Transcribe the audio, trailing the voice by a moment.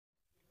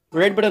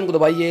Red button को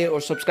दबाइए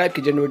और सब्सक्राइब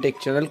कीजिए नोटेक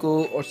चैनल को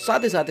और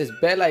साथ ही साथ इस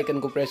बेल आइकन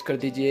को प्रेस कर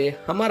दीजिए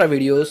हमारा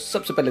वीडियो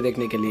सबसे पहले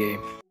देखने के लिए।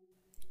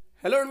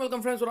 हेलो एंड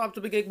वेलकम फ्रेंड्स, और आप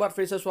सभी का एक बार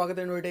फिर से स्वागत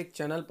है नोटेक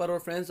चैनल पर। और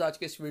फ्रेंड्स, आज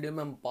के इस वीडियो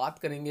में हम बात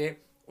करेंगे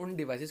उन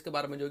डिवाइसेस के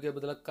बारे में जो कि अभी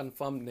तक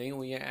कंफर्म नहीं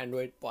हुई है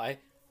एंड्रॉइड पाई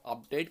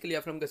अपडेट के लिए, या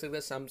फिर हम कह सकते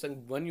हैं सैमसंग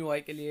वन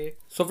यूआई के लिए।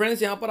 सो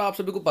फ्रेंड्स, यहाँ पर आप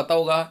सभी को पता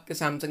होगा कि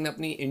सैमसंग ने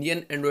अपनी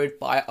इंडियन एंड्रॉइड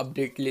पाई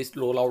अपडेट की लिस्ट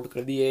रोल आउट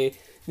कर दी है,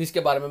 जिसके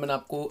बारे में मैंने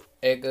आपको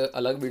एक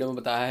अलग वीडियो में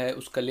बताया है।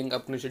 उसका लिंक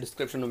आपको नीचे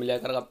डिस्क्रिप्शन में मिल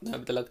जाएगा अगर आपने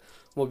अभी तक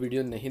वो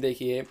वीडियो नहीं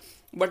देखी है।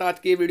 बट आज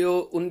की वीडियो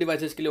उन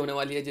डिवाइसेस के लिए होने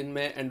वाली है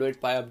जिनमें एंड्रॉइड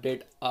पाई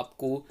अपडेट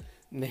आपको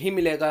नहीं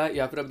मिलेगा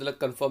या फिर अभी तक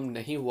कंफर्म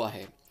नहीं हुआ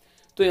है।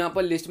 तो यहाँ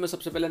पर लिस्ट में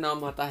सबसे पहले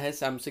नाम आता है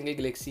सैमसंग के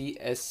गैलेक्सी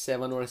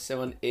S7 और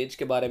S7 एज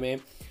के बारे में,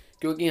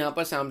 क्योंकि यहाँ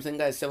पर सैमसंग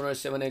का S7 और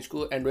S7 एज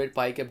को एंड्रॉइड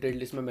पाई के अपडेट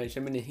लिस्ट में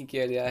मेंशन भी नहीं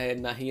किया गया है,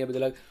 ना ही अभी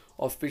तक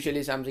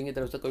ऑफिशियली सैमसंग की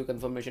तरफ से कोई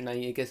कंफर्मेशन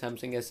आई है कि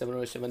सैमसंग S7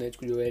 और S7 एज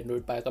को जो है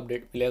एंड्रॉइड पाई का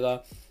अपडेट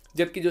मिलेगा।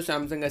 जबकि जो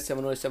सैमसंग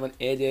S7 और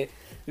S7 एज है,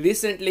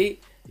 रिसेंटली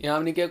यहाँ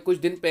हमने क्या कुछ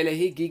दिन पहले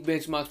ही गीक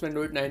बेंचमार्क्स में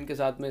एंड्रॉइड 9 के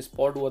साथ में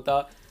स्पॉट हुआ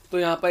था। तो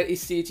यहाँ पर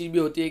इससे चीज़ भी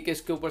होती है कि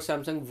इसके ऊपर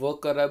सैमसंग वर्क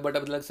कर रहा है, बट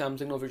अभी तक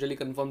सैमसंग ने ऑफिशियली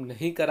कंफर्म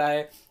नहीं करा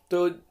है।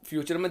 तो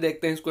फ्यूचर में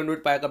देखते हैं इसको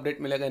एंड्रॉइड पाई का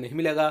अपडेट मिलेगा नहीं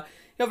मिलेगा,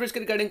 या फिर इसके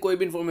रिगार्डिंग कोई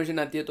भी इन्फॉर्मेशन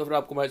आती है तो फिर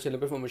आपको हमारे चैनल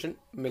पर इन्फॉर्मेशन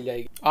मिल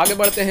जाएगी। आगे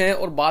बढ़ते हैं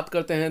और बात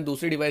करते हैं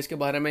दूसरी डिवाइस के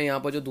बारे में। यहाँ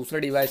पर जो दूसरा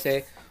डिवाइस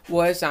है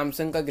वो है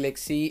सैमसंग का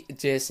गैलेक्सी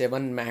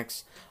J7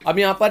 मैक्स। अब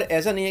यहाँ पर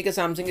ऐसा नहीं है कि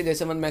सैमसंग के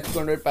J7 मैक्स को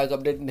एंड्रॉइड पाई का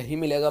अपडेट नहीं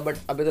मिलेगा, बट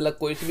अभी तक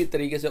कोई भी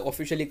तरीके से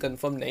ऑफिशियली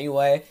कंफर्म नहीं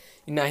हुआ है।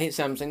 ना ही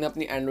सैमसंग ने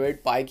अपनी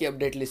एंड्रॉइड पाई की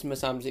अपडेट लिस्ट में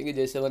सैमसंग के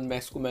J7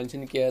 मैक्स को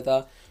मेंशन किया था।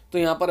 तो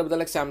यहाँ पर अभी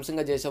तक सैमसंग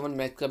का J7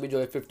 मैक्स का भी जो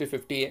है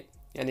 50-50 है,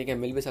 यानी कि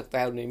मिल भी सकता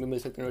है और नहीं भी मिल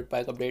सकता एंड्रॉइड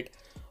पाई का अपडेट।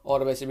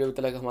 और वैसे भी अभी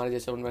तक हमारे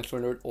J7 मैक्स को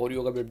एंड्रॉइड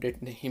ओरियो का भी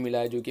अपडेट नहीं मिला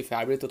है, जो कि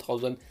फरवरी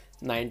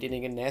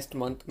 2019 के नेक्स्ट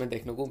मंथ में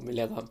देखने को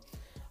मिलेगा।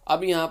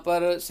 अब यहाँ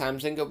पर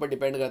सैमसंग के ऊपर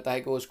डिपेंड करता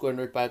है कि वो उसको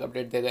एंड्रॉइड पाई का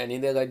अपडेट देगा या नहीं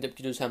देगा।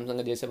 जबकि जो सैमसंग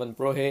का J7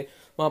 प्रो है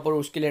वहाँ पर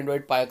उसके लिए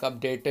एंड्रॉइड पाई का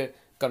अपडेट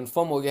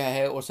कंफर्म हो गया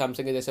है, और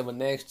सैमसंग के J7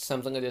 नेक्स्ट,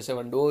 सैमसंग का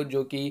J7 डो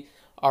जो कि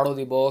out of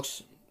the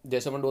box,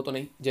 J7 dough तो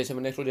नहीं, J7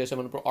 नेक्स्ट और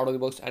J7 pro out of the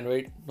box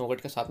Android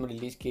nougat के साथ में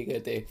रिलीज़ किए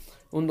गए थे।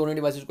 उन दोनों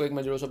डिवाइसेस को एक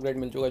मेजर अपग्रेड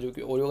मिल चुका है जो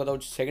कि ओरियो का था।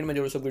 सेकंड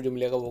मेजर अपग्रेड जो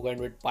मिलेगा वो होगा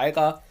एंड्रॉइड पाई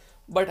का,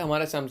 बट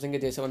हमारे सैमसंग के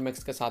J7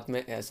 मैक्स के साथ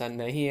में ऐसा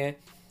नहीं है।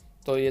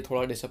 तो ये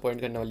थोड़ा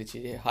डिसअपॉइंट करने वाली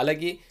चीज़ है।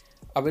 हालांकि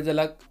अभी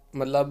तक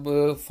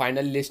मतलब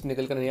फाइनल लिस्ट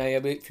निकल कर नहीं आई,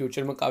 अभी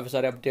फ्यूचर में काफ़ी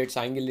सारे अपडेट्स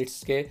आएंगे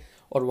लिस्ट के,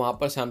 और वहाँ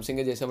पर सैमसंग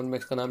के J7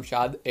 मैक्स का नाम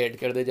शायद ऐड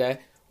कर दिया जाए।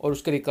 और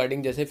उसके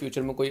रिगार्डिंग जैसे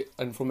फ्यूचर में कोई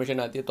इन्फॉर्मेशन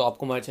आती है तो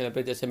आपको हमारे चैनल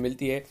पे जैसे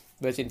मिलती है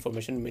वैसी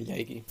इन्फॉर्मेशन मिल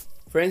जाएगी।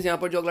 फ्रेंड्स, यहाँ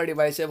पर जो अगला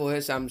डिवाइस है वो है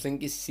सैमसंग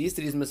की C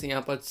सीरीज़ में से।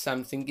 यहाँ पर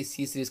सैमसंग की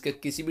C सीरीज़ के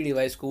किसी भी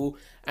डिवाइस को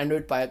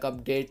एंड्रॉइड पाई का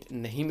अपडेट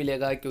नहीं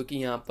मिलेगा, क्योंकि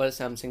यहाँ पर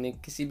सैमसंग ने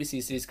किसी भी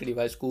C सीरीज़ के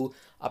डिवाइस को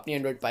अपनी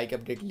एंड्रॉइड पाई के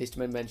अपडेट लिस्ट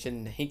में मेंशन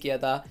नहीं किया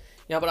था।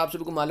 यहाँ पर आप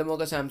सभी को मालूम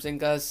होगा सैमसंग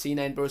का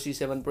C9 pro,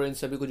 C7 pro in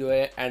सभी को जो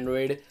है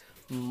एंड्रॉइड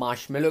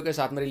मार्शमेलो के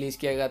साथ में रिलीज़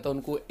किया गया था।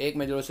 उनको एक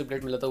मेजर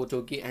अपडेट मिला था वो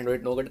जो कि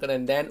एंड्रॉइड नोगेट का,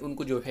 एंड देन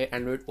उनको जो है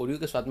एंड्रॉइड ओरियो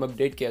के साथ में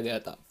अपडेट किया गया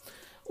था।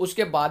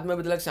 उसके बाद में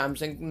अभी तक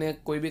सैमसंग ने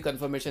कोई भी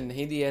कंफर्मेशन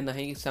नहीं दी है, ना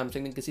ही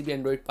सैमसंग ने किसी भी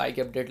एंड्रॉइड पाई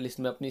के अपडेट लिस्ट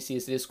में अपनी C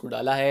सीरीज़ को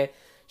डाला है।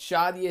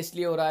 शायद ये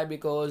इसलिए हो रहा है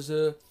बिकॉज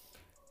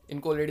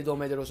इनको ऑलरेडी 2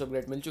 मेजर OS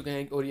अपग्रेड मिल चुके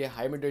हैं, और ये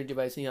हाई मिड रेंज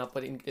डिवाइस है, यहाँ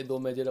पर इनके 2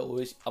 मेजर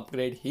OS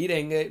अपग्रेड ही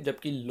रहेंगे।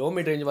 जबकि लो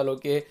मिड रेंज वालों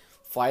के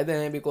फ़ायदे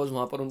हैं बिकॉज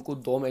वहाँ पर उनको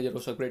 2 मेजर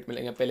OS अपग्रेड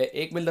मिलेंगे। पहले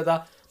एक मिलता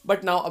था,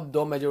 बट नाउ अब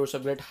 2 major OS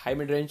upgrade high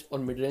mid range और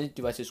मिड रेंज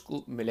डिवाइसेस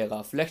को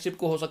मिलेगा। फ्लैगशिप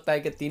को हो सकता है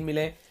कि 3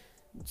 मिले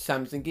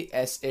सैमसंग की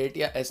S8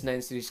 या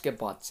S9 सीरीज़ के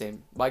बाद से।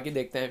 बाकी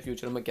देखते हैं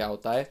फ्यूचर में क्या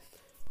होता है।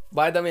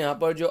 बाय द वे, यहाँ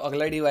पर जो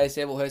अगला डिवाइस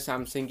है वो है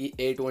सैमसंग की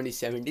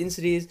A2017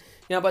 सीरीज़।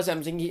 यहाँ पर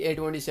सैमसंग की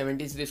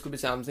A2017 सीरीज़ को भी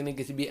सैमसंग ने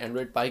किसी भी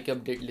एंड्रॉइड पाई के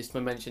अपडेट लिस्ट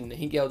में मेंशन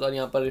नहीं किया होता, और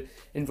यहाँ पर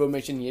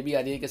इन्फॉर्मेशन ये भी आ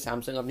रही है कि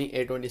सैमसंग अपनी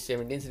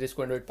A2017 सीरीज़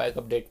को एंड्रॉइड पाई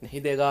का अपडेट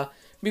नहीं देगा,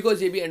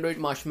 बिकॉज ये भी एंड्रॉइड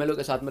मार्शमेलो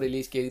के साथ में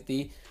रिलीज़ की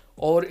थी,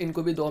 और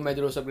इनको भी 2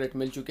 मेजर OS अपग्रेड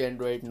मिल चुके हैं,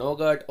 एंड्रॉइड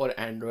नोगेट और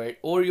एंड्रॉइड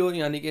ओरियो,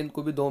 यानी कि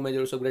इनको भी 2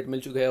 मेजर OS अपग्रेड मिल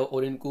चुके हैं,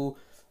 और इनको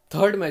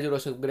 3rd मेजर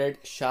OS अपग्रेड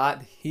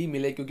शायद ही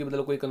मिले, क्योंकि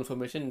मतलब कोई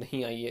कंफर्मेशन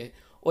नहीं आई है।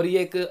 और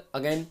ये एक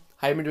again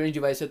high mid range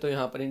device है, तो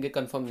यहाँ पर इनके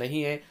कंफर्म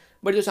नहीं है।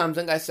 बट जो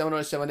सैमसंग का S7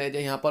 और S7 एज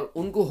है, यहाँ पर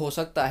उनको हो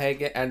सकता है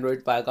कि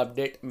एंड्रॉइड पाई का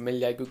अपडेट मिल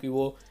जाए, क्योंकि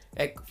वो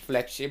एक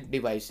फ्लैगशिप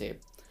डिवाइस है।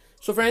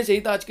 सो फ्रेंड्स,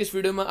 यही था आज की इस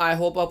वीडियो में। आई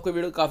होप आपको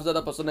वीडियो काफ़ी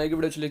ज़्यादा पसंद आएगी।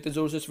 वीडियो अच्छी लगती है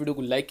जरूर से इस वीडियो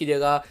को लाइक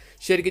कीजिएगा,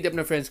 शेयर कीजिए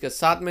अपने फ्रेंड्स के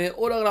साथ में,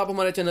 और अगर आप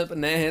हमारे चैनल पर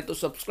नए हैं तो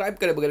सब्सक्राइब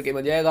करे बगैर के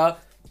मजा आएगा।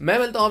 मैं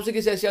मिलता हूँ आपसे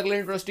किसी ऐसी अगले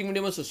इंटरेस्टिंग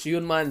वीडियो में। सो सी you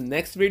in my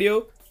next video,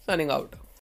 signing out.